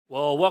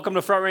Well, welcome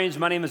to Front Range.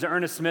 My name is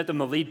Ernest Smith. I'm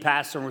the lead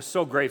pastor, and we're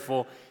so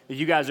grateful that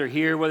you guys are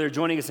here, whether you're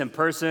joining us in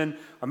person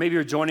or maybe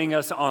you're joining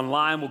us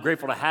online. We're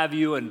grateful to have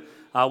you, and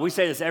we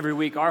say this every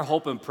week. Our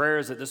hope and prayer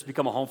is that this will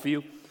become a home for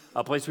you,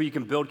 a place where you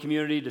can build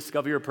community,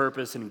 discover your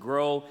purpose, and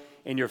grow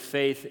in your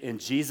faith in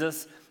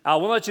Jesus. I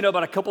want to let you know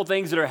about a couple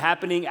things that are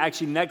happening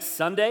actually next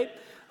Sunday,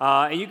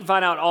 and you can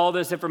find out all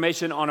this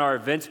information on our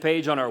events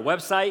page on our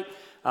website.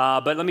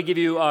 But let me give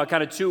you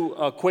kind of two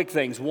quick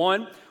things.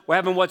 One, we're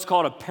having what's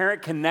called a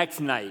Parent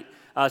Connect Night.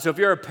 So if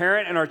you're a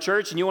parent in our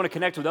church and you want to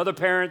connect with other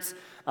parents,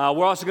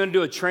 we're also going to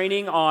do a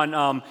training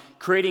on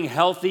creating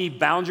healthy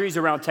boundaries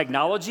around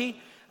technology,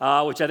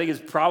 which I think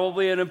is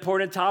probably an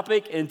important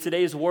topic in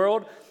today's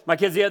world. My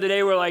kids the other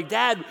day were like,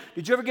 "Dad,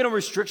 did you ever get on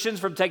restrictions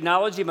from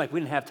technology?" I'm like, "We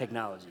didn't have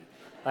technology.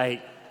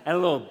 Like, I had a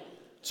little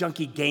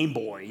junky Game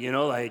Boy,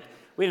 like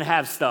we didn't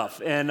have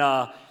stuff."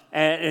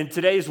 And in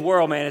today's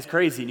world, man, it's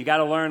crazy. And you got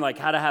to learn like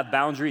how to have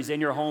boundaries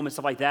in your home and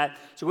stuff like that.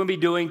 So we're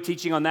going to be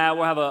teaching on that.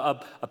 We'll have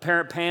a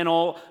parent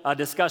panel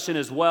discussion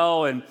as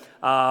well. And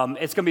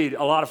it's going to be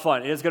a lot of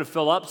fun. It is going to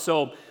fill up.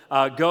 So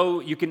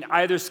you can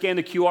either scan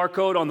the QR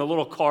code on the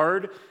little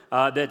card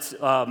that's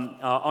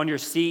on your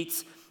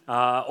seats,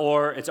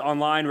 or it's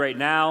online right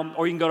now,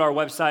 or you can go to our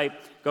website,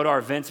 go to our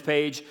events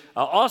page.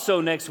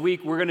 Also next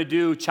week, we're going to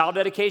do child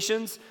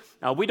dedications.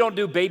 We don't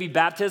do baby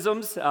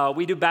baptisms.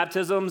 We do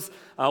baptisms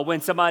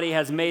when somebody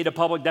has made a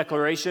public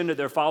declaration that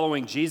they're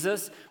following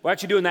Jesus. We're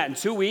actually doing that in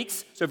 2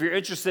 weeks. So if you're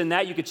interested in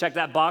that, you can check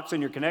that box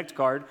on your Connect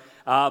card.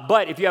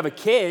 But if you have a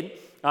kid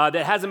that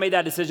hasn't made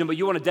that decision, but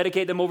you want to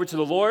dedicate them over to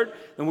the Lord,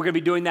 then we're going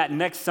to be doing that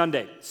next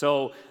Sunday.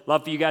 So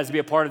love for you guys to be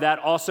a part of that.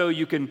 Also,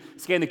 you can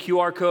scan the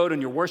QR code on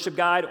your worship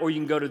guide, or you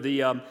can go to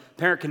the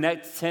Parent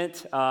Connect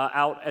tent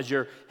out as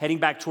you're heading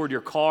back toward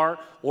your car,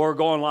 or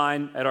go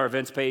online at our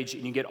events page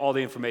and you can get all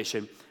the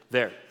information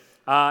there.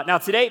 Now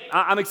today,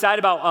 I'm excited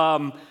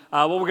about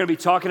what we're going to be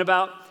talking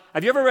about.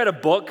 Have you ever read a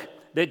book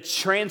that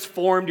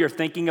transformed your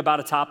thinking about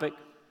a topic?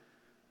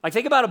 Like,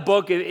 think about a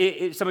book.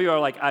 Some of you are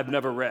like, "I've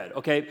never read."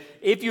 Okay,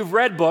 if you've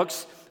read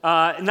books,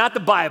 not the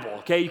Bible.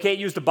 Okay, you can't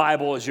use the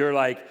Bible as your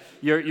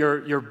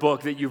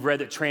book that you've read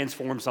that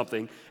transformed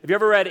something. If you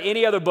ever read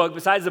any other book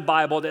besides the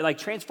Bible that like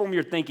transform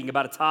your thinking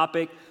about a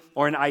topic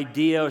or an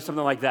idea or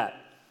something like that,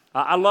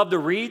 I love to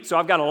read, so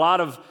I've got a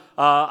lot of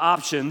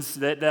options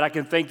that I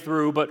can think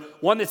through,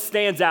 but one that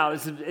stands out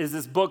is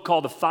this book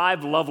called The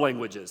 5 Love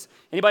Languages.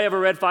 Anybody ever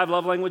read 5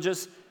 Love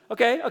Languages?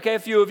 Okay, a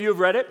few of you have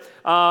read it.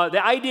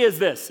 The idea is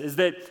this, is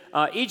that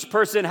each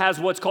person has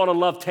what's called a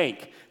love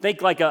tank.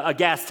 Think like a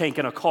gas tank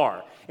in a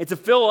car. And to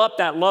fill up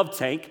that love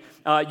tank,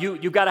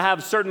 you've got to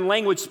have certain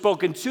language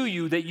spoken to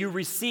you that you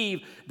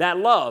receive that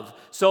love.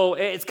 So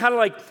it's kind of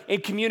like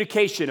in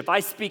communication. If I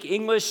speak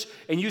English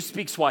and you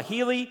speak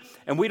Swahili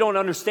and we don't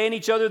understand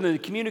each other, then the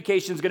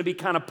communication is going to be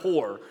kind of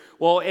poor.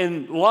 Well,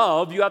 in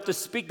love, you have to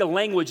speak the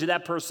language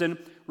that person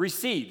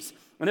receives.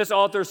 And this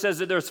author says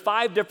that there's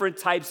 5 different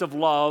types of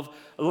love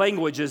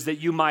languages that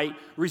you might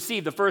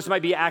receive. The first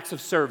might be acts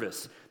of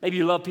service. Maybe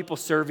you love people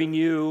serving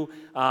you,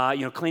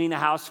 cleaning the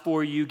house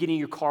for you, getting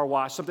your car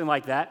washed, something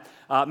like that.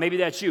 Maybe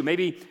that's you.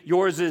 Maybe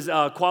yours is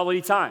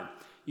quality time.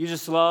 You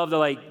just love to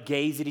like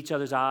gaze at each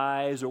other's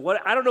eyes or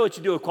what. I don't know what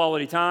you do with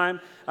quality time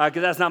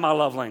because that's not my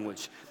love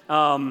language.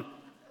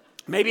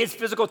 Maybe it's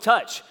physical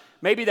touch.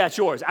 Maybe that's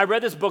yours. I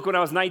read this book when I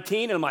was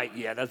 19 and I'm like,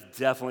 yeah, that's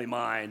definitely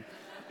mine.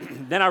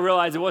 Then I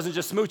realized it wasn't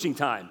just smooching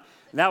time.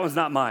 That one's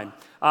not mine.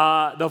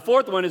 The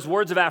fourth one is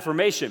words of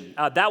affirmation.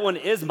 That one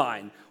is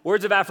mine.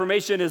 Words of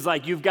affirmation is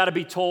like you've got to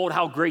be told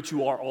how great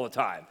you are all the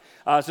time.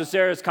 So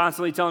Sarah's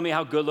constantly telling me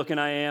how good looking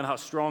I am, how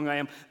strong I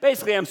am.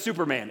 Basically, I'm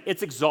Superman.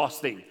 It's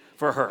exhausting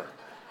for her.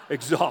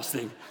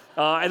 Exhausting.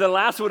 And the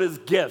last one is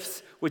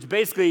gifts, which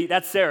basically,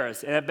 that's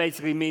Sarah's. And that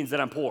basically means that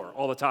I'm poor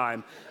all the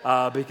time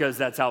because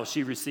that's how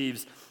she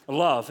receives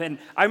love. And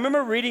I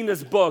remember reading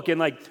this book and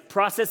like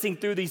processing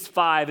through these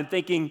 5 and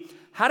thinking,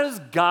 how does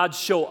God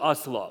show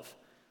us love?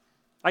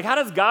 Like, how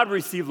does God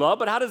receive love?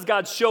 But how does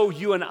God show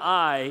you and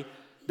I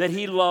that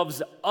he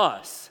loves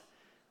us?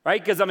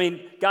 Right? Because, I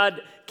mean,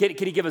 God, can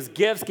he give us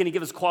gifts? Can he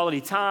give us quality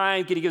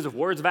time? Can he give us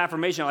words of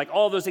affirmation? Like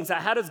all those things.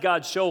 How does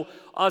God show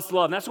us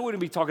love? And that's what we're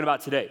going to be talking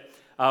about today.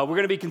 We're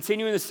going to be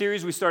continuing the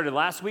series we started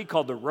last week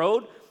called The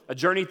Road, a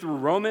journey through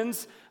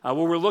Romans, where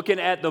we're looking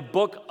at the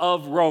book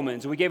of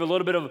Romans. We gave a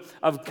little bit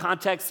of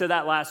context to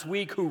that last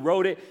week, who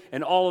wrote it,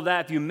 and all of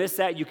that. If you missed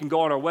that, you can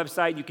go on our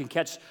website. You can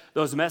catch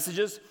those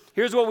messages.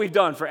 Here's what we've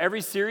done. For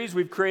every series,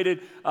 we've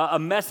created a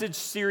message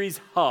series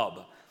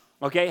hub.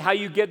 Okay, how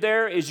you get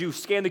there is you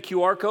scan the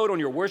QR code on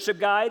your worship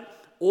guide,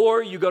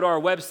 or you go to our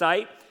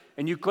website,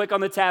 and you click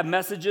on the tab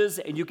Messages,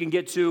 and you can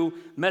get to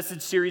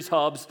message series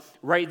hubs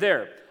right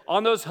there.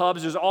 On those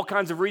hubs, there's all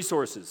kinds of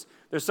resources.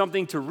 There's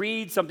something to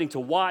read, something to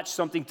watch,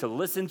 something to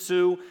listen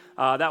to.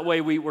 That way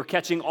we're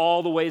catching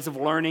all the ways of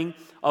learning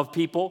of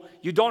people.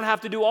 You don't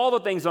have to do all the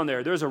things on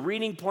there. There's a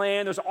reading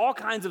plan. There's all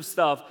kinds of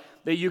stuff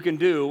that you can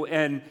do.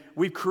 And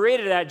we've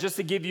created that just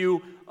to give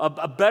you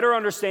a better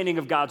understanding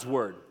of God's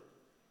word.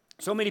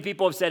 So many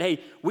people have said, hey,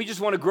 we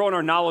just want to grow in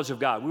our knowledge of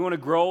God. We want to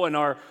grow in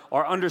our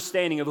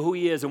understanding of who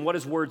he is and what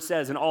his word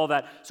says and all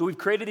that. So we've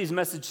created these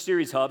message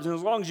series hubs, and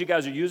as long as you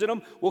guys are using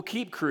them, we'll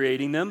keep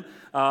creating them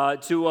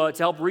to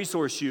help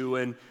resource you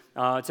and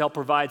to help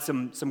provide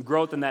some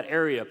growth in that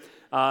area.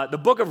 The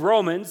book of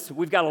Romans,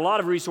 we've got a lot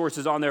of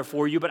resources on there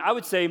for you, but I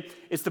would say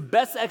it's the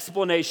best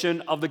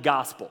explanation of the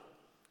gospel.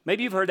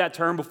 Maybe you've heard that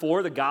term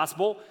before, the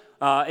gospel.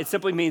 It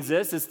simply means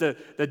this. It's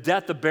the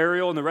death, the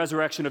burial, and the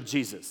resurrection of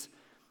Jesus.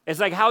 It's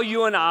like how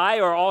you and I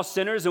are all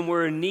sinners and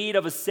we're in need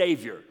of a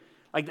Savior.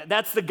 Like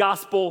that's the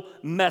gospel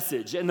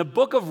message. And the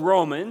book of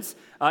Romans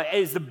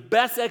is the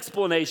best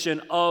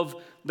explanation of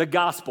the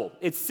gospel.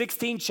 It's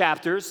 16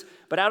 chapters,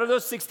 but out of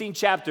those 16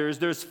 chapters,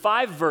 there's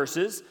 5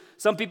 verses.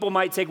 Some people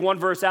might take one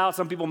verse out,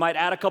 some people might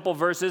add a couple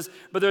verses,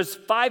 but there's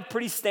 5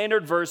 pretty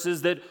standard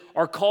verses that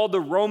are called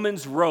the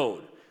Romans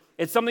Road.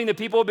 It's something that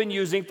people have been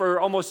using for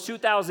almost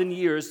 2,000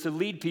 years to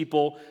lead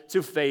people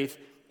to faith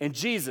in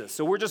Jesus.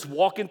 So we're just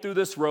walking through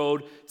this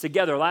road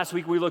together. Last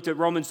week we looked at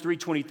Romans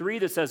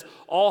 3:23 that says,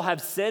 all have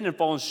sinned and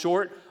fallen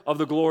short of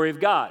the glory of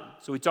God.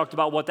 So we talked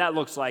about what that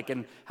looks like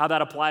and how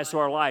that applies to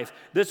our life.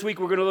 This week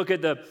we're going to look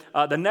at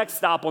the next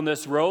stop on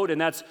this road, and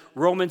that's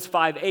Romans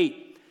 5:8.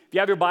 If you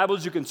have your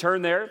Bibles, you can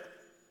turn there.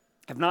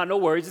 If not, no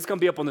worries. It's going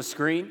to be up on the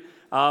screen.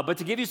 But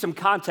to give you some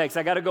context,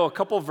 I got to go a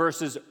couple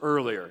verses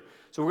earlier.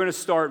 So we're going to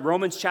start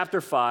Romans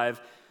chapter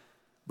 5,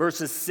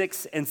 verses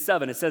 6 and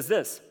 7. It says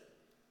this.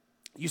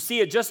 You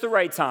see, at just the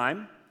right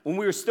time, when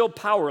we were still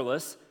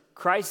powerless,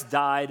 Christ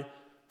died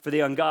for the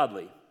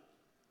ungodly.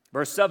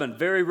 Verse 7,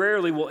 very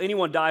rarely will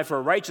anyone die for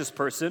a righteous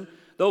person,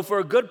 though for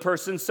a good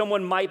person,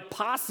 someone might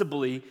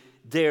possibly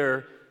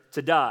dare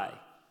to die.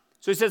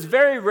 So he says,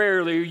 very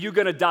rarely are you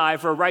going to die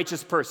for a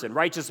righteous person,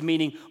 righteous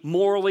meaning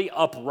morally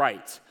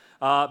upright.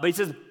 But he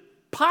says,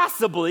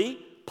 possibly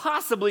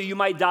you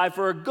might die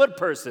for a good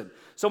person,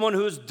 someone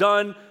who's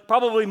done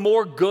probably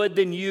more good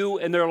than you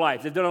in their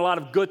life. They've done a lot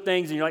of good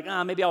things, and you're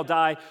like, maybe I'll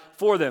die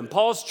for them.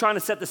 Paul's trying to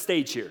set the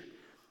stage here.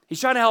 He's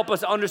trying to help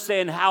us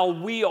understand how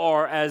we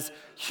are as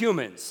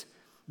humans.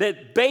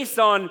 That based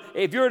on,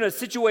 if you're in a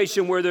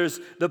situation where there's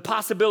the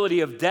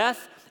possibility of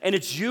death, and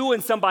it's you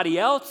and somebody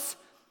else,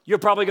 you're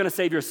probably going to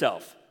save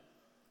yourself.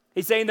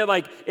 He's saying that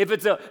like if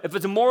it's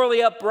a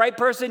morally upright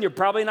person, you're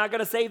probably not going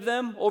to save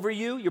them over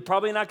you. You're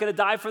probably not going to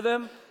die for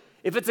them.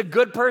 If it's a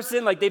good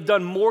person, like they've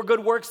done more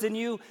good works than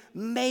you,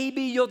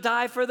 maybe you'll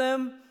die for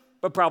them,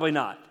 but probably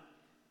not.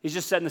 He's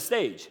just setting the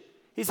stage.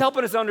 He's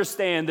helping us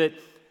understand that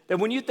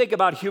when you think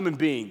about human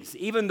beings,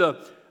 even the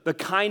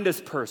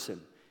kindest person,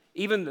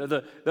 even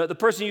the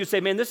person you say,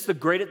 man, this is the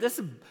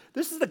greatest,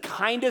 this is the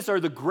kindest or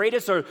the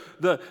greatest or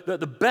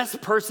the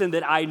best person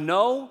that I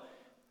know,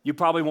 you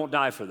probably won't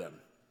die for them.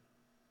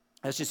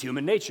 That's just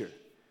human nature.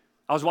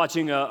 I was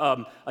watching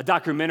a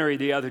documentary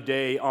the other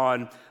day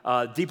on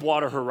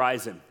Deepwater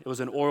Horizon. It was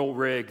an oil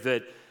rig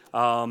that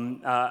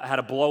had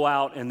a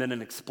blowout and then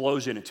an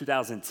explosion in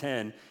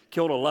 2010,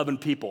 killed 11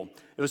 people.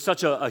 It was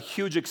such a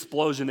huge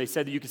explosion, they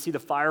said that you could see the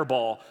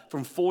fireball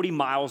from 40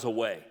 miles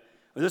away.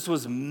 This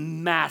was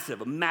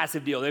massive, a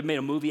massive deal. They made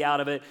a movie out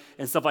of it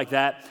and stuff like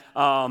that.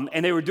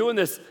 And they were doing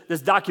this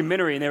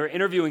documentary, and they were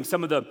interviewing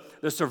some of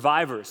the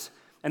survivors.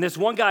 And this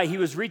one guy, he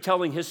was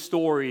retelling his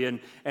story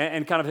and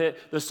kind of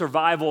the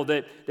survival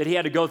that he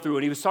had to go through.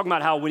 And he was talking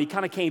about how when he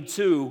kind of came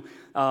to,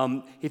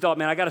 he thought,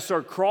 man, I got to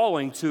start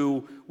crawling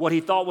to what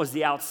he thought was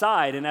the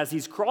outside. And as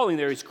he's crawling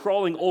there, he's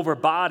crawling over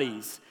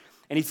bodies.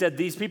 And he said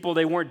these people,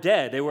 they weren't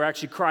dead. They were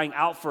actually crying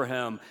out for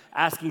him,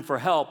 asking for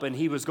help. And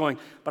he was going,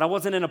 but I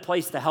wasn't in a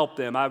place to help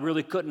them. I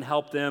really couldn't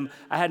help them.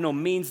 I had no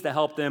means to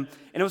help them.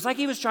 And it was like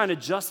he was trying to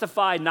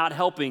justify not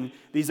helping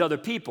these other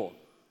people.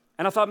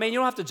 And I thought, man, you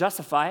don't have to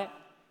justify it.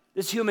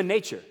 It's human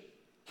nature.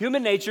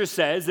 Human nature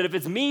says that if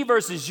it's me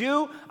versus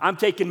you, I'm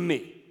taking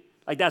me.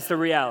 Like that's the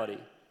reality.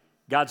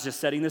 God's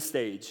just setting the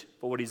stage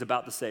for what he's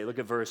about to say. Look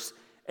at verse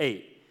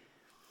 8.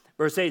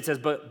 Verse 8 says,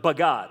 But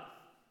God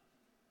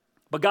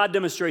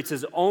demonstrates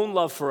his own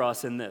love for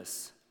us in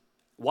this.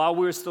 While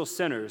we were still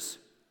sinners,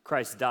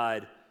 Christ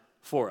died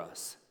for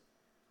us.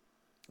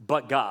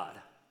 But God.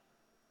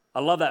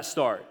 I love that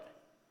start.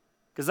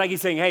 Because like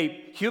he's saying,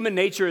 hey, human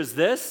nature is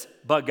this,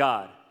 but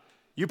God.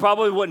 You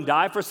probably wouldn't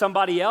die for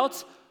somebody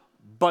else,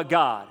 but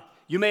God.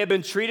 You may have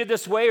been treated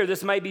this way, or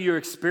this might be your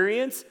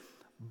experience,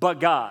 but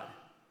God.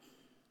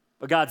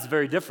 But God's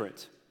very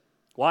different.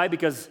 Why?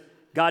 Because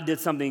God did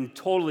something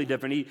totally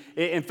different.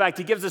 In fact,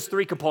 he gives us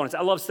 3 components.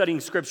 I love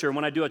studying scripture, and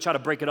when I do, I try to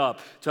break it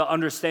up to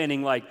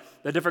understanding like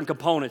the different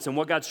components and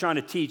what God's trying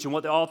to teach and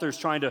what the author is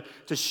trying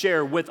to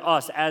share with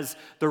us as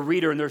the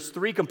reader. And there's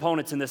 3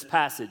 components in this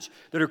passage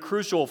that are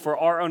crucial for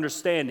our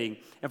understanding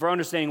and for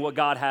understanding what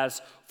God has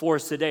for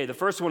us today. The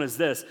first one is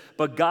this,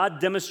 but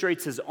God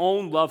demonstrates his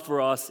own love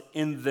for us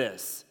in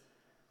this.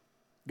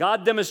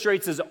 God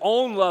demonstrates his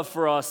own love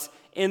for us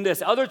in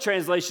this. Other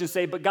translations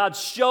say, but God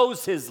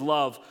shows his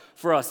love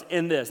for us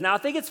in this. Now, I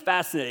think it's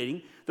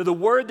fascinating that the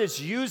word that's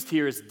used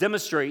here is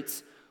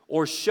demonstrates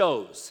or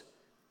shows.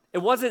 It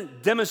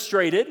wasn't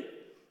demonstrated.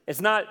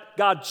 It's not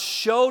God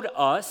showed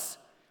us.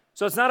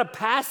 So it's not a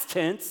past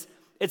tense.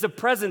 It's a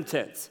present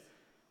tense.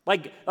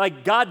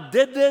 Like God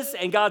did this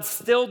and God's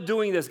still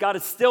doing this. God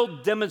is still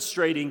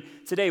demonstrating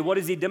today. What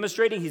is he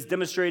demonstrating? He's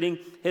demonstrating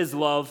his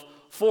love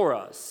for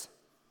us.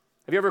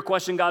 Have you ever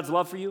questioned God's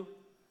love for you?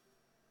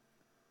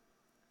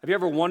 Have you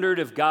ever wondered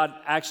if God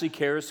actually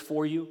cares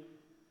for you?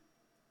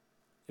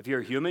 If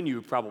you're a human,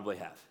 you probably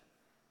have.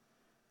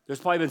 There's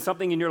probably been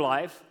something in your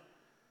life,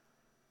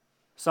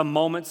 some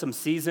moment, some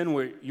season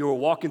where you were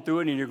walking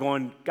through it and you're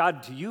going,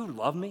 God, do you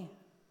love me?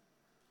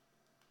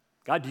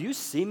 God, do you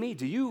see me?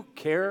 Do you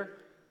care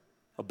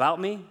about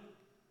me?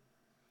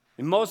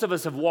 And most of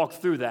us have walked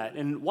through that.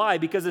 And why?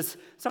 Because it's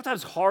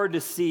sometimes hard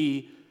to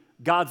see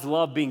God's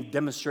love being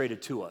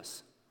demonstrated to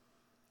us.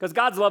 Because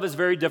God's love is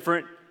very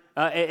different,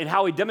 and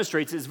how he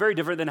demonstrates it is very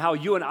different than how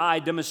you and I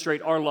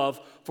demonstrate our love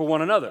for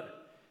one another.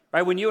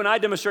 Right? When you and I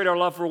demonstrate our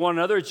love for one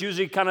another, it's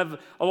usually kind of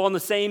along the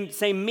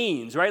same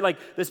means, right? Like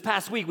this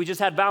past week, we just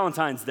had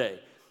Valentine's Day.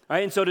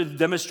 Right? And so to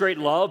demonstrate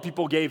love,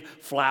 people gave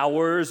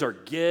flowers or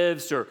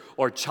gifts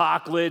or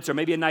chocolates or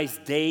maybe a nice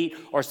date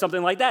or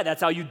something like that.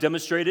 That's how you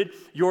demonstrated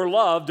your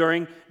love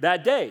during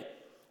that day.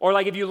 Or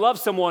like if you love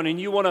someone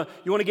and you want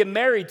to get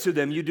married to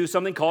them, you do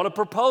something called a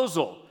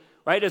proposal.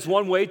 Right? It's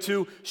one way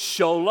to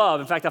show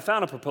love. In fact, I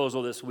found a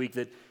proposal this week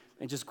that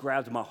it just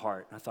grabbed my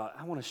heart. And I thought,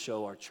 I want to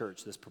show our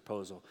church this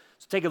proposal.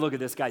 So take a look at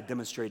this guy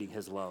demonstrating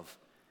his love.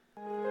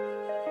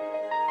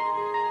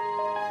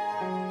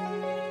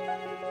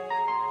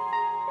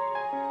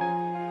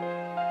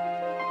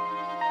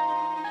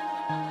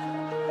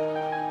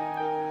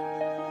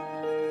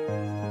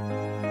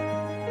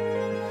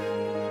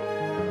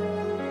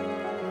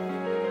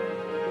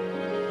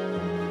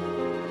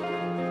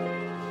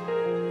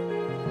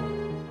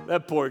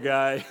 That poor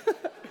guy.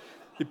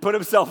 He put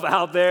himself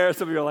out there.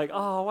 Some of you are like,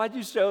 oh, why'd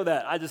you show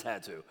that? I just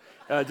had to.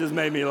 It just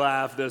made me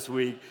laugh this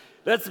week.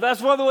 That's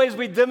one of the ways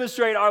we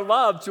demonstrate our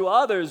love to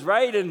others,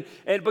 right?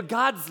 But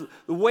God's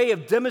way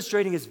of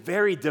demonstrating is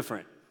very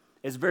different.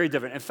 It's very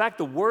different. In fact,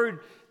 the word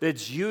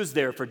that's used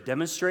there for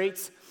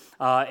demonstrates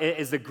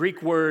is the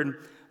Greek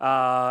word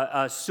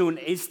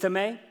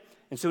sunestime.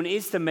 And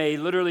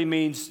sunestime literally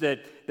means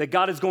that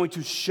God is going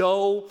to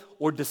show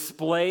or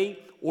display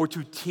or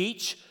to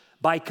teach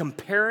by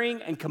comparing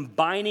and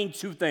combining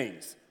two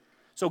things.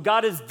 So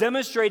God is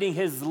demonstrating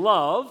his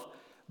love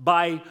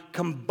by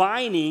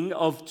combining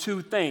of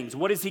two things.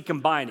 What is he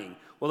combining?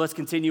 Well, let's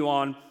continue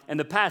on in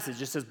the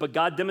passage. It says, but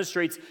God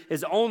demonstrates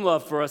his own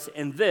love for us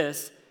in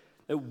this,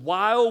 that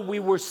while we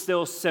were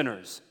still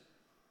sinners.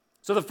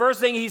 So the first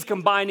thing he's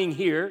combining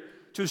here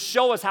to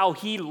show us how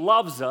he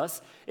loves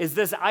us is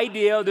this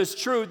idea, this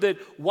truth that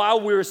while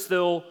we're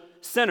still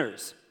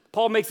sinners.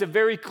 Paul makes it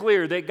very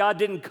clear that God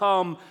didn't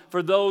come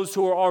for those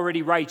who are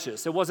already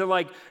righteous. It wasn't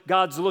like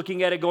God's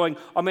looking at it going,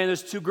 oh man,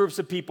 there's two groups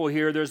of people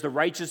here. There's the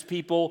righteous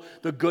people,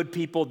 the good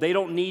people. They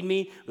don't need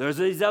me. There's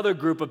these other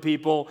group of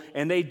people,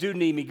 and they do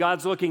need me.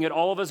 God's looking at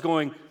all of us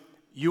going,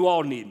 you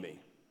all need me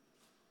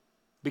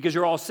because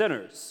you're all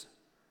sinners,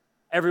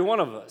 every one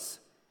of us.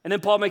 And then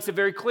Paul makes it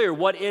very clear,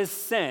 what is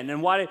sin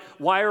and why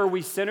are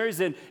we sinners?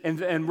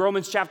 In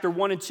Romans chapter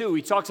 1 and 2,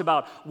 he talks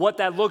about what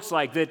that looks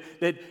like, that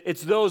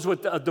it's those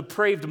with a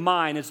depraved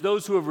mind. It's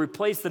those who have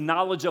replaced the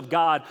knowledge of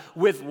God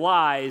with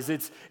lies.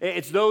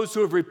 It's those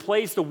who have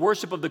replaced the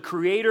worship of the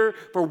Creator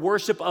for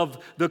worship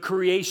of the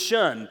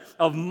creation,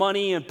 of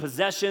money and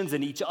possessions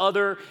and each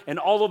other and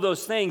all of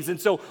those things. And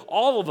so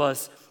all of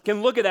us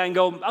can look at that and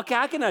go, okay,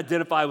 I can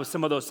identify with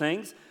some of those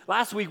things.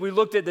 Last week, we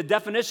looked at the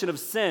definition of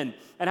sin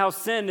and how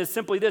sin is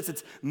simply this.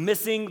 It's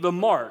missing the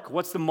mark.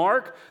 What's the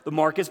mark? The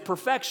mark is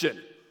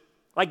perfection.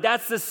 Like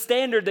that's the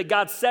standard that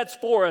God sets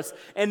for us,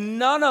 and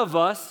none of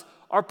us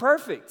are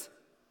perfect.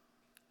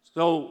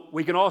 So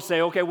we can all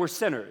say, okay, we're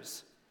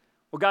sinners.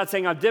 Well, God's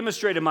saying, I've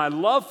demonstrated my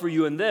love for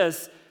you in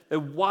this, that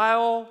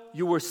while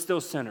you were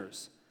still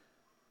sinners.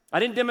 I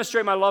didn't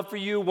demonstrate my love for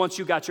you once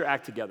you got your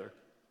act together.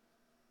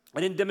 I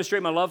didn't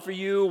demonstrate my love for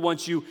you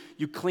once you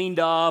cleaned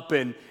up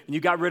and you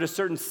got rid of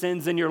certain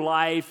sins in your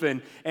life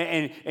and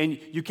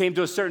you came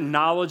to a certain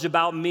knowledge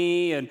about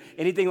me and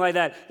anything like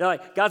that.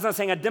 God's not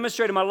saying I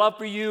demonstrated my love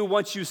for you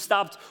once you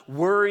stopped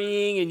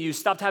worrying and you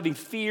stopped having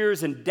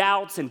fears and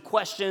doubts and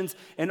questions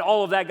and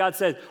all of that. God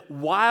said,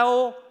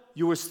 while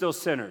you were still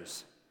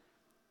sinners,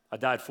 I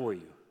died for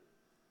you.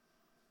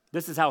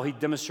 This is how he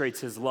demonstrates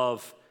his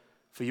love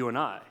for you and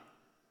I,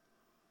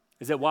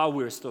 is that while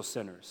we were still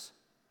sinners.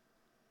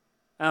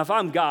 Now, if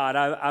I'm God,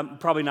 I'm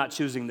probably not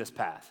choosing this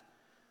path.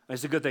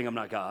 It's a good thing I'm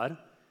not God.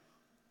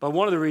 But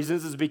one of the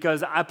reasons is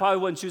because I probably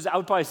wouldn't choose. I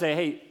would probably say,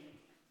 hey,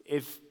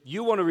 if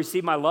you want to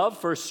receive my love,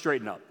 first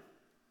straighten up.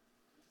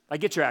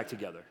 Like, get your act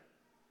together.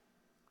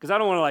 Because I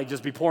don't want to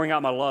just be pouring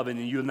out my love and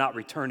then you not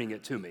returning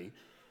it to me.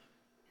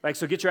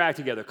 So get your act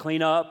together.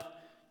 Clean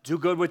up. Do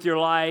good with your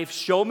life.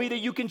 Show me that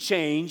you can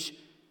change.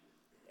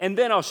 And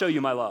then I'll show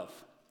you my love.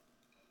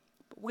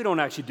 But we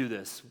don't actually do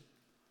this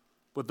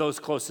with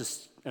those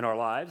closest in our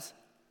lives.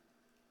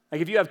 Like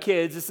if you have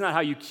kids, it's not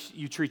how you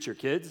treat your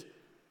kids.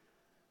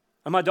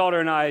 And my daughter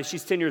and I,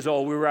 she's 10 years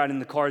old, we were out in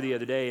the car the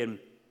other day, and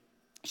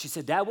she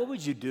said, Dad, what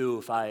would you do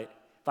if I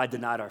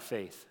denied our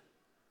faith?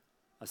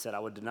 I said, I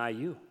would deny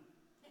you.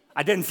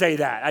 I didn't say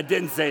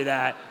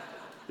that.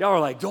 Y'all were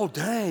like, oh,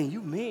 dang,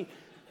 you mean?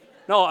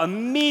 No,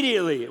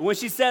 immediately. When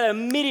she said it,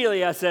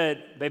 immediately I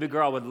said, baby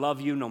girl, I would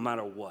love you no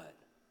matter what.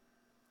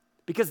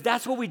 Because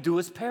that's what we do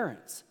as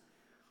parents.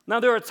 Now,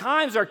 there are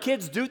times our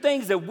kids do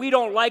things that we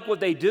don't like what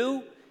they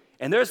do,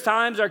 and there's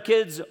times our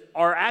kids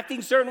are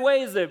acting certain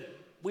ways that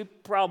we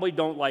probably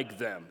don't like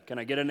them. Can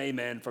I get an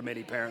amen from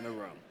any parent in the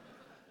room?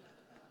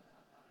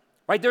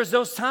 Right? There's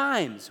those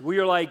times where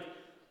you're like,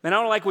 man, I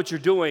don't like what you're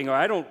doing, or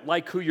I don't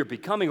like who you're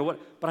becoming, or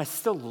what, but I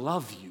still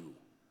love you.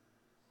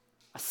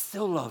 I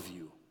still love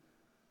you.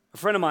 A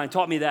friend of mine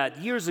taught me that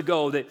years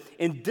ago, that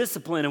in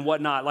discipline and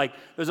whatnot, like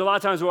there's a lot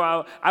of times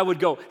where I would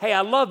go, hey,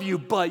 I love you,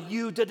 but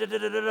you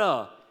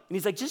da-da-da-da-da-da. And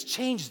he's like, just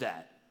change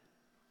that.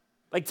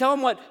 Like tell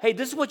him hey,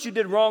 this is what you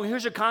did wrong.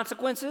 Here's your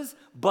consequences,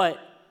 but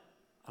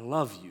I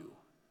love you.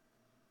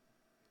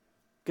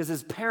 Because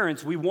as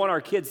parents, we want our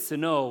kids to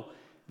know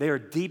they are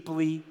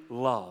deeply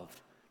loved,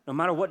 no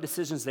matter what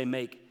decisions they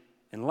make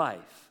in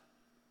life.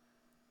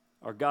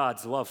 Our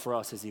God's love for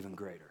us is even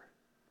greater.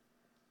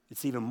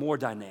 It's even more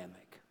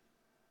dynamic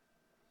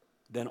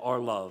than our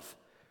love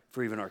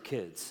for even our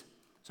kids.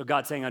 So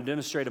God's saying, I'm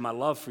demonstrating my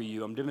love for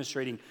you. I'm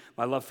demonstrating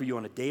my love for you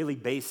on a daily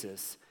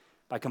basis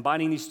by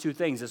combining these two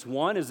things. This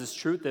one is this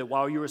truth that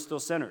while you were still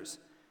sinners.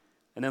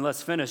 And then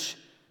let's finish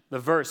the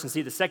verse and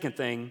see the second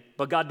thing.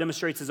 But God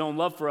demonstrates his own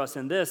love for us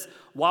in this.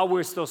 While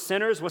we're still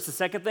sinners, what's the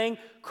second thing?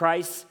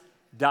 Christ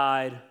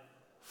died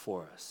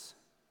for us.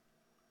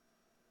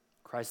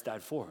 Christ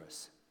died for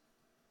us.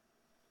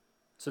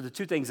 So the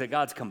two things that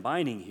God's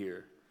combining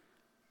here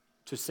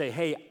to say,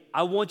 hey,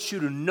 I want you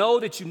to know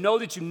that you know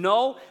that you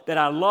know that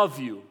I love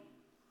you.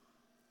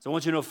 So I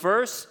want you to know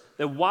first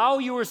that while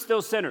you were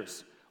still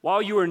sinners,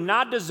 while you were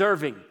not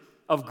deserving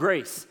of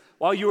grace,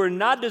 while you were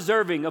not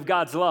deserving of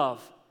God's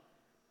love,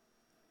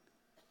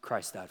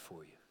 Christ died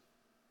for you.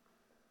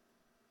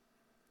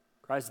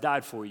 Christ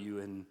died for you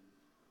in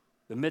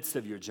the midst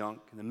of your junk,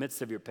 in the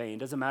midst of your pain. It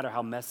doesn't matter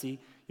how messy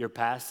your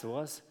past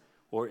was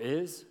or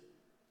is.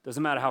 It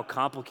doesn't matter how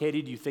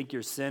complicated you think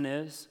your sin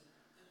is,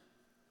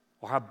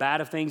 or how bad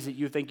of things that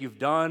you think you've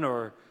done,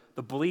 or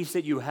the beliefs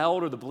that you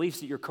held, or the beliefs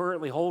that you're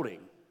currently holding.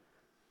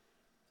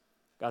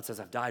 God says,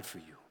 I've died for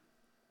you.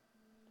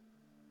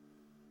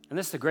 And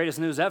this is the greatest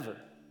news ever.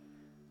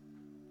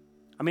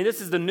 I mean,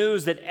 this is the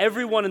news that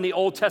everyone in the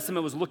Old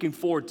Testament was looking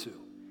forward to.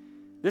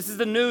 This is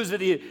the news that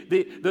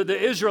the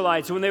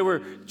Israelites, when they were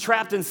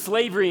trapped in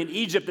slavery in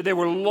Egypt, that they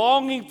were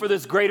longing for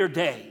this greater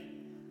day,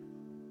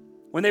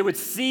 when they would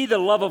see the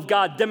love of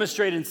God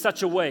demonstrated in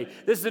such a way.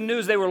 This is the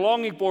news they were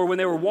longing for when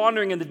they were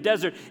wandering in the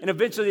desert, and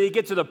eventually they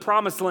get to the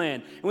promised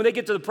land. And when they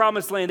get to the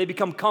promised land, they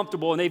become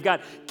comfortable, and they've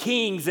got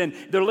kings, and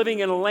they're living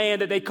in a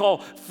land that they call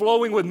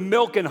flowing with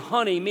milk and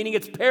honey, meaning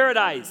it's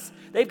paradise.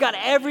 They've got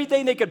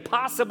everything they could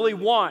possibly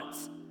want.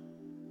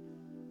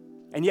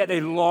 And yet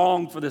they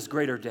long for this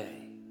greater day.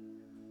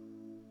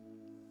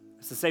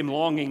 It's the same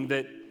longing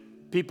that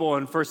people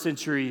in first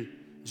century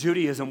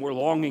Judaism were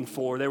longing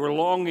for. They were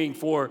longing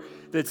for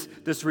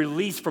this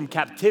release from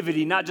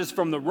captivity, not just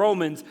from the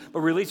Romans,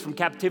 but release from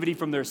captivity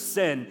from their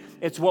sin.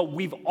 It's what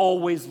we've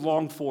always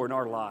longed for in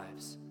our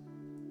lives.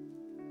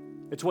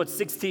 It's what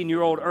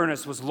 16-year-old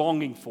Ernest was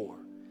longing for.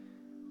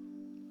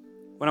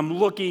 When I'm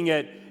looking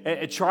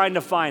at trying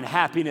to find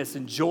happiness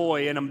and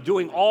joy, and I'm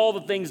doing all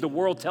the things the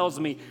world tells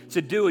me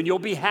to do, and you'll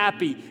be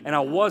happy, and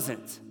I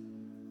wasn't.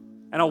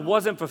 And I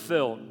wasn't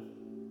fulfilled.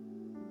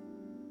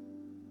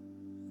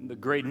 The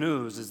great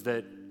news is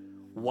that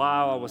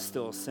while I was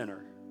still a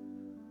sinner,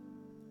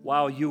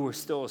 while you were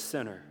still a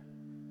sinner,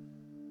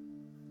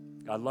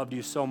 God loved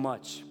you so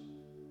much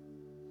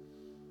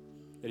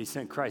that he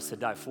sent Christ to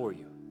die for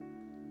you.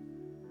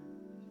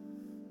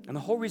 And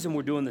the whole reason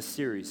we're doing this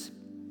series,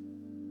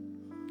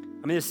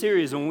 this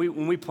series, when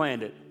we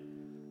planned it,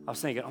 I was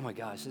thinking, oh my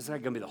gosh, this is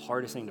going to be the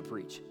hardest thing to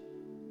preach,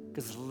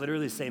 because it's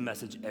literally the same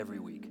message every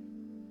week.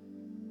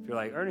 If you're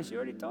like, Ernest, you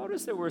already told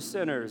us that we're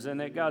sinners and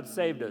that God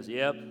saved us.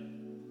 Yep.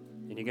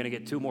 And you're going to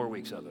get 2 more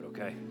weeks of it,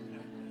 okay?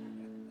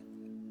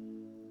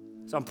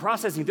 So I'm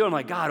processing through it. I'm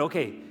like, God,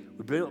 okay,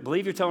 we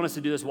believe you're telling us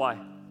to do this. Why?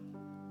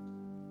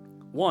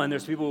 One,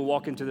 there's people who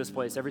walk into this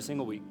place every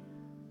single week.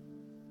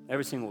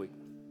 Every single week.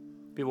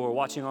 People who are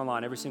watching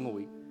online every single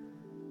week.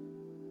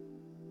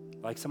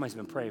 Like somebody's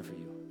been praying for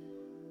you.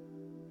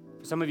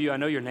 For some of you, I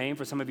know your name.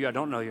 For some of you, I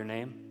don't know your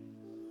name.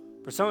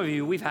 For some of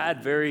you, we've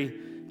had very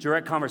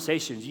direct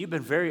conversations. You've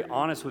been very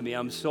honest with me.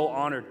 I'm so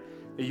honored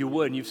that you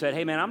would. And you've said,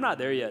 hey, man, I'm not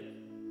there yet.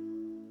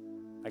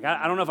 Like,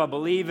 I don't know if I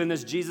believe in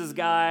this Jesus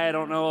guy. I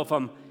don't know if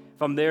I'm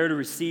there to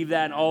receive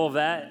that and all of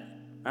that.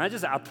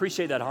 And I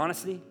appreciate that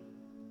honesty.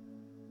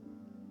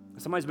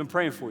 Somebody's been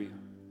praying for you,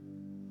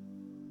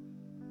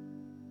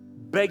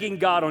 begging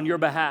God on your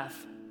behalf.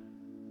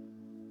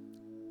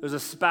 There's a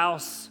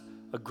spouse,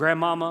 a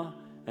grandmama,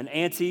 an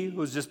auntie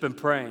who's just been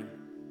praying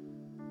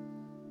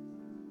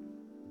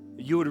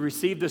that you would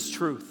receive this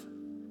truth.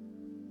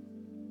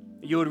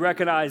 You would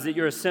recognize that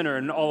you're a sinner,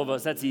 and all of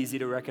us, that's easy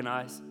to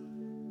recognize.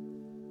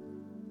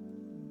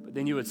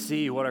 Then you would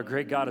see what our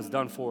great God has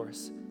done for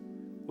us.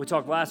 We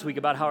talked last week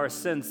about how our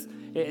sins,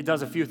 it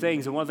does a few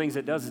things, and one of the things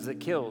it does is it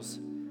kills.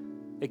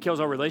 It kills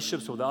our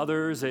relationships with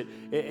others. It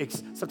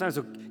sometimes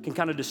it can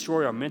kind of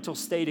destroy our mental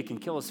state. It can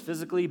kill us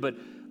physically, but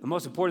the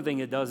most important thing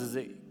it does is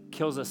it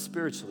kills us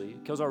spiritually.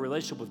 It kills our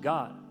relationship with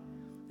God.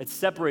 It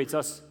separates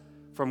us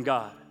from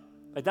God.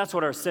 Like that's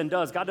what our sin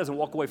does. God doesn't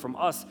walk away from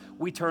us.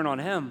 We turn on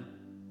him.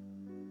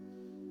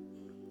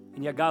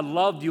 And yet God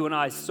loved you and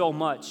I so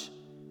much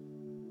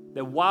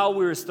that while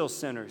we were still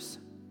sinners,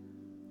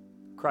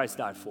 Christ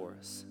died for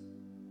us.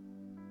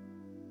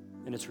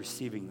 And it's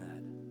receiving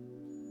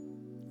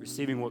that.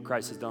 Receiving what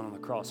Christ has done on the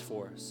cross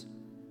for us.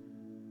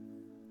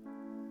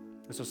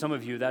 And so some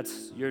of you,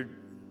 that's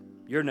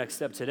your next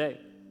step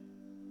today.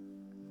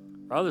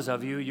 For others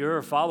of you, you're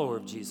a follower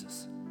of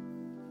Jesus.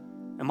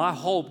 And my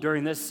hope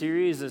during this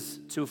series is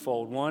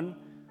twofold. One,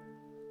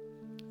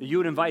 that you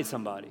would invite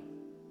somebody.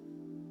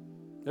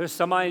 There's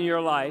somebody in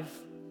your life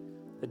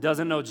that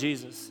doesn't know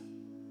Jesus.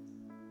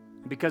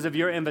 And because of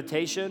your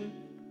invitation,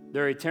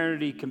 their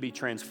eternity can be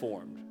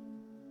transformed.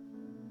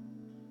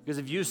 Because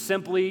if you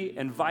simply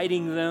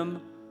inviting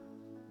them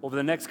over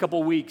the next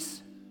couple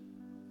weeks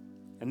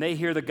and they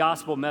hear the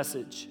gospel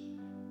message,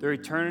 their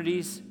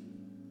eternities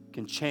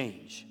can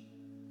change.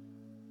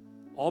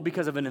 All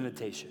because of an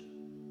invitation.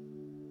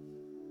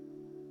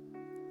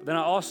 But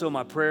then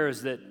my prayer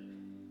is that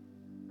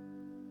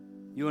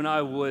you and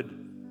I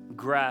would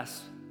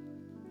grasp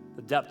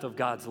the depth of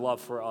God's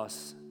love for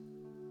us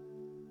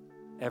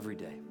every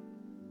day.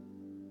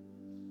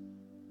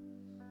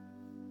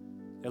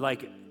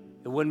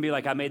 It wouldn't be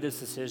like I made this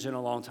decision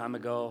a long time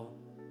ago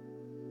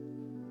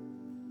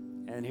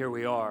and here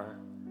we are.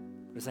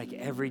 It's like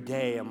every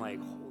day I'm like,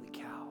 holy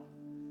cow.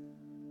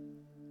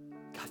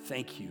 God,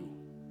 thank you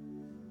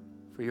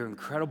for your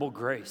incredible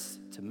grace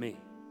to me.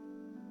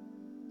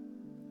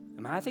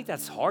 I think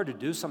that's hard to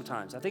do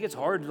sometimes. I think it's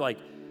hard,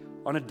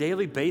 on a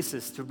daily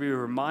basis to be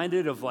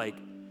reminded of,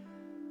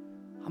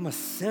 I'm a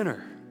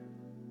sinner.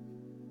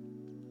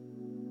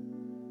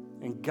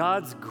 And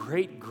God's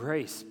great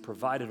grace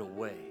provided a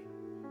way.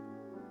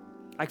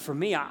 For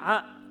me,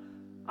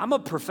 I'm a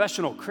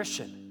professional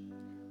Christian.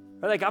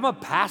 I'm a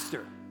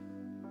pastor.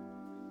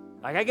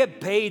 I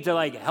get paid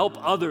to, help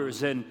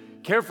others and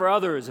care for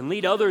others and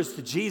lead others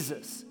to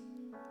Jesus.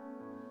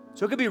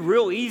 So it could be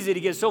real easy to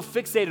get so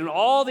fixated on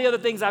all the other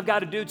things I've got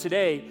to do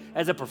today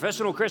as a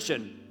professional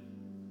Christian.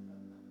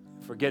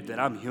 Forget that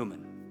I'm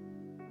human.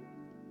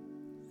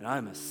 And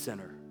I'm a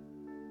sinner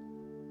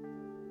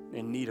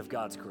in need of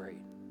God's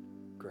great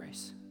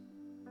grace.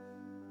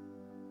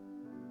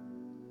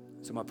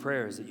 So my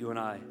prayer is that you and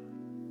I,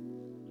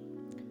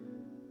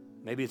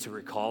 maybe it's a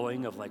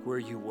recalling of where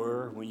you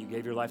were when you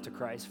gave your life to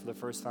Christ for the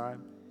first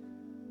time.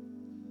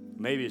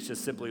 Maybe it's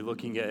just simply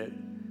looking at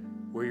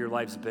where your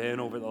life's been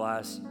over the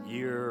last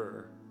year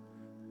or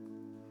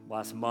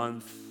last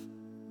month,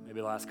 maybe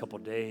the last couple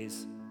of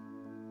days.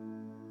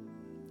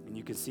 And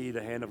you can see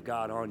the hand of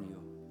God on you.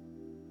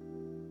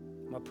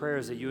 My prayer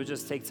is that you would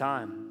just take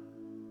time.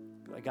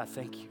 Be like, God,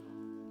 thank you.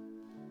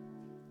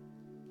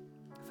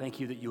 Thank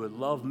you that you would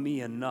love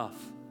me enough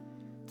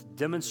to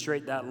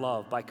demonstrate that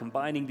love by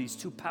combining these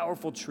two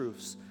powerful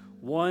truths.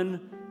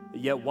 One,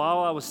 that yet while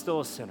I was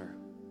still a sinner,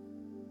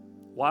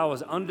 while I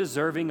was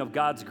undeserving of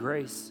God's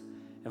grace,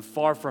 and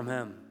far from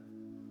him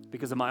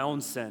because of my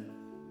own sin,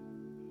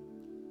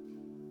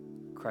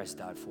 Christ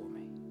died for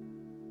me.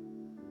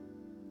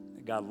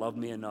 That God loved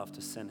me enough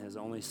to send his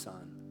only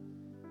son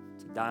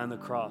to die on the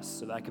cross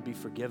so that I could be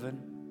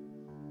forgiven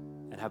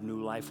and have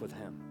new life with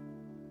him.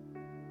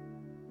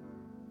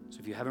 So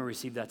if you haven't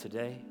received that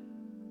today,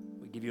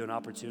 we give you an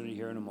opportunity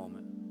here in a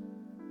moment.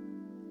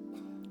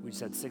 We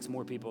just had 6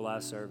 more people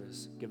last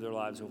service give their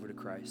lives over to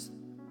Christ.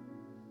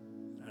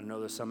 I know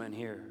there's some in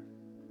here.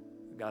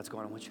 God's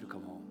going, I want you to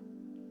come home.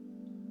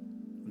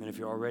 And then if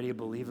you're already a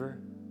believer,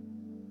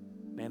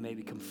 man,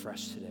 maybe come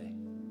fresh today.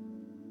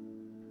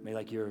 May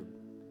your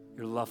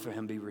love for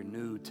him be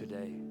renewed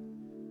today.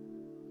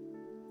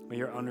 May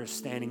your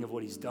understanding of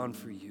what he's done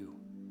for you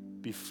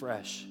be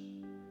fresh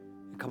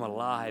and come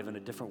alive in a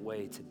different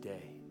way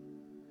today.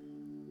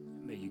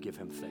 May you give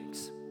him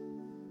thanks.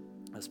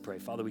 Let's pray.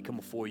 Father, we come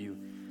before you,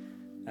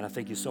 and I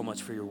thank you so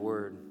much for your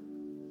word.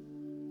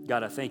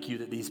 God, I thank you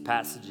that these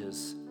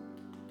passages,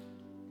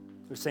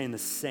 they're saying the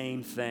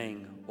same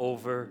thing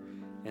over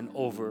and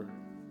over,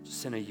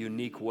 just in a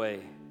unique way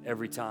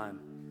every time,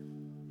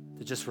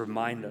 to just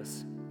remind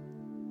us,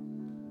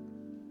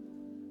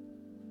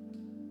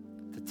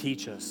 to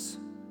teach us,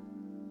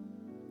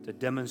 to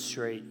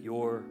demonstrate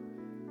your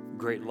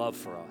great love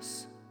for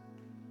us.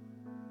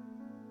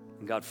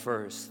 And God,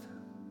 first,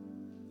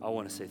 I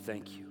want to say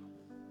thank you.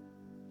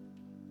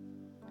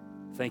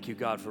 Thank you,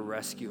 God, for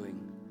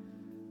rescuing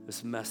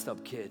this messed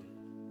up kid.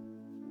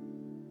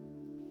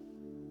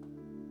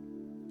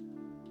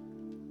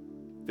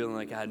 Feeling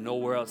like I had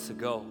nowhere else to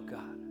go,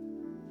 God.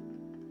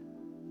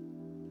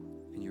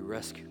 And you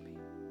rescued me.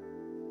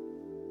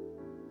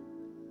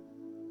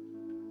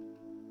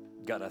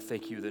 God, I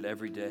thank you that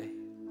every day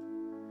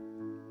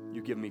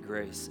you give me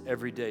grace.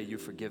 Every day you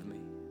forgive me.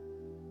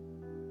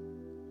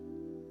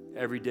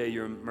 Every day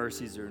your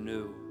mercies are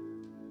new.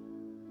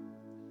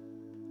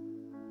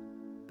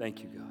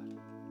 Thank you, God.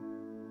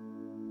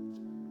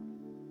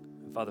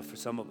 And Father, for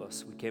some of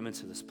us, we came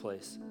into this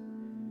place.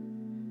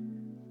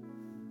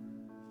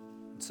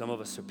 And some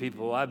of us are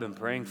people I've been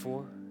praying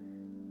for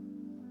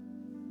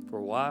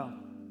a while.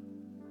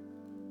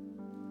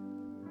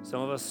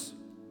 Some of us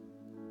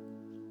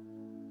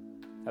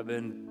have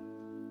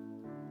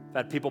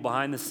had people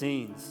behind the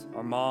scenes,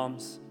 our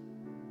moms,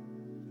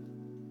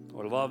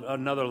 or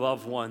another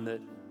loved one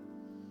that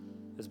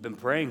has been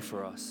praying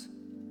for us.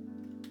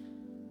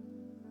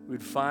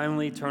 We'd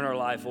finally turn our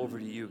life over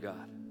to you,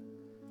 God.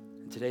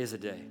 And today is the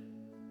day.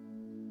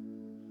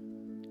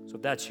 So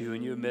if that's you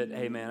and you admit,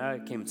 hey man, I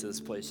came into this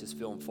place just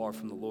feeling far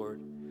from the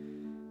Lord,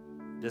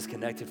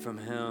 disconnected from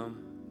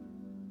him,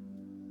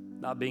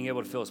 not being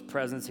able to feel his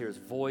presence, hear his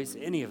voice,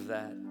 any of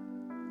that.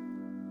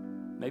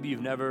 Maybe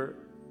you've never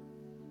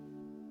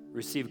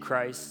received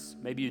Christ.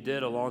 Maybe you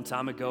did a long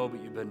time ago,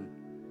 but you've been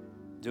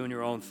doing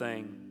your own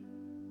thing.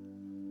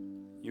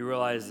 You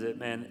realize that,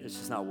 man, it's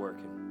just not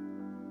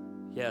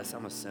working. Yes,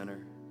 I'm a sinner.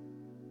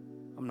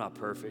 I'm not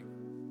perfect.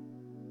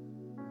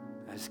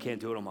 I just can't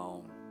do it on my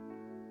own.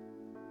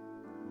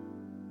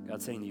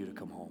 God's saying to you to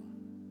come home.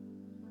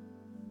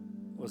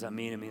 What does that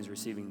mean? It means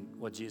receiving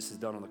what Jesus has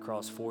done on the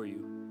cross for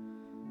you.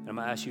 And I'm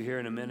going to ask you here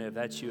in a minute, if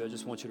that's you, I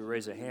just want you to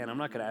raise a hand. I'm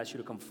not going to ask you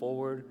to come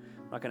forward.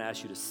 I'm not going to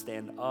ask you to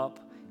stand up,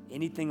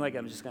 anything like that.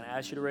 I'm just going to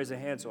ask you to raise a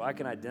hand so I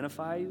can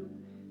identify you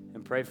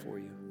and pray for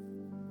you.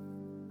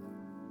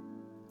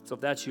 So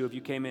if that's you, if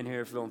you came in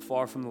here feeling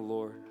far from the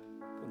Lord,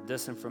 feeling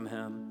distant from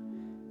him,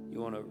 you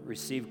want to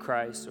receive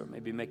Christ or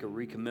maybe make a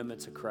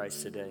recommitment to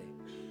Christ today,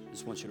 I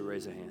just want you to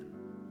raise a hand.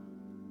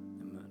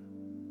 Amen.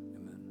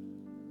 Amen.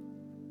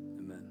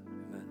 Amen.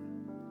 Amen.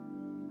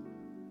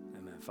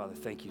 Amen. Father,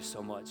 thank you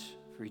so much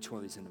for each one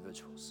of these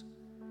individuals.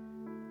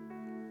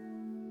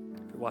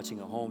 If you're watching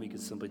at home, you can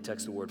simply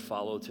text the word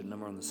follow to the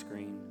number on the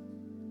screen.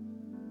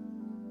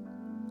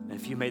 And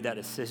if you made that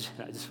decision,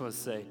 I just want to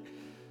say,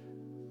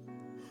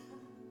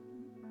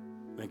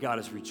 man, God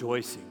is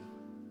rejoicing.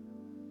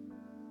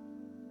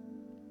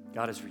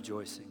 God is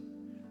rejoicing.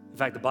 In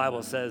fact, the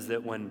Bible says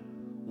that when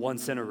one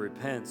sinner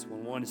repents,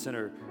 when one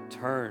sinner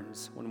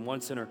turns, when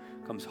one sinner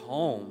comes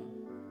home,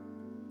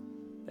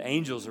 the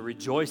angels are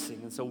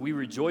rejoicing. And so we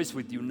rejoice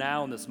with you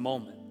now in this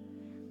moment.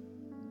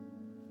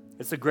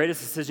 It's the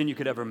greatest decision you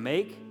could ever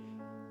make.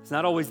 It's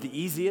not always the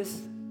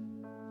easiest.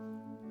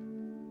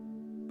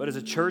 But as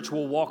a church,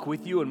 we'll walk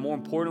with you, and more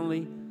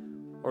importantly,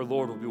 our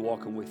Lord will be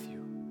walking with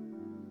you.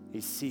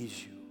 He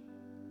sees you.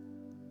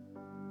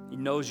 He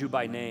knows you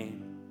by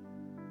name.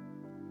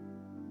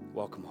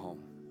 Welcome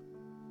home.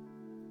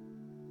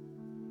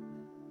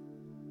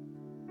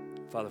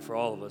 Father, for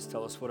all of us,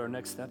 tell us what our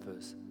next step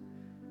is.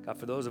 God,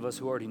 for those of us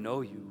who already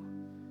know you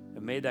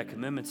and made that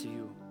commitment to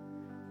you,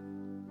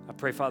 I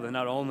pray, Father,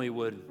 not only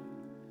would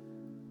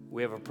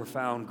we have a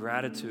profound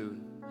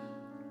gratitude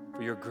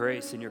for your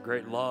grace and your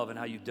great love and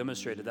how you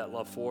demonstrated that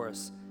love for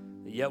us,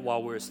 that yet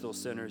while we were still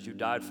sinners, you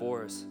died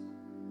for us.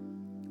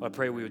 I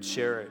pray we would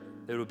share it,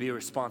 that it would be a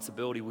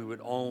responsibility we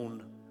would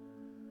own,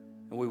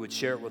 and we would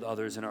share it with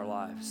others in our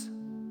lives.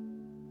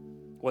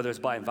 Whether it's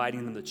by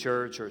inviting them to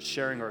church or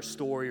sharing our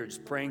story or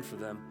just praying for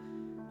them,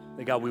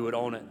 that God, we would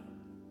own it.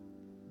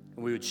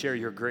 And we would share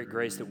your great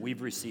grace that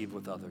we've received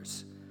with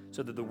others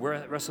so that the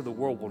rest of the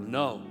world will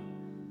know,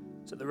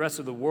 so the rest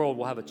of the world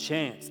will have a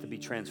chance to be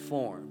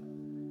transformed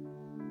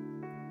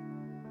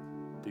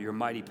through your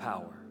mighty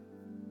power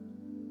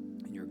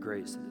and your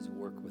grace that is at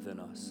work within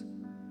us.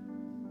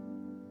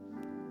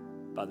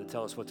 Father,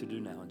 tell us what to do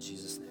now in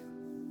Jesus' name.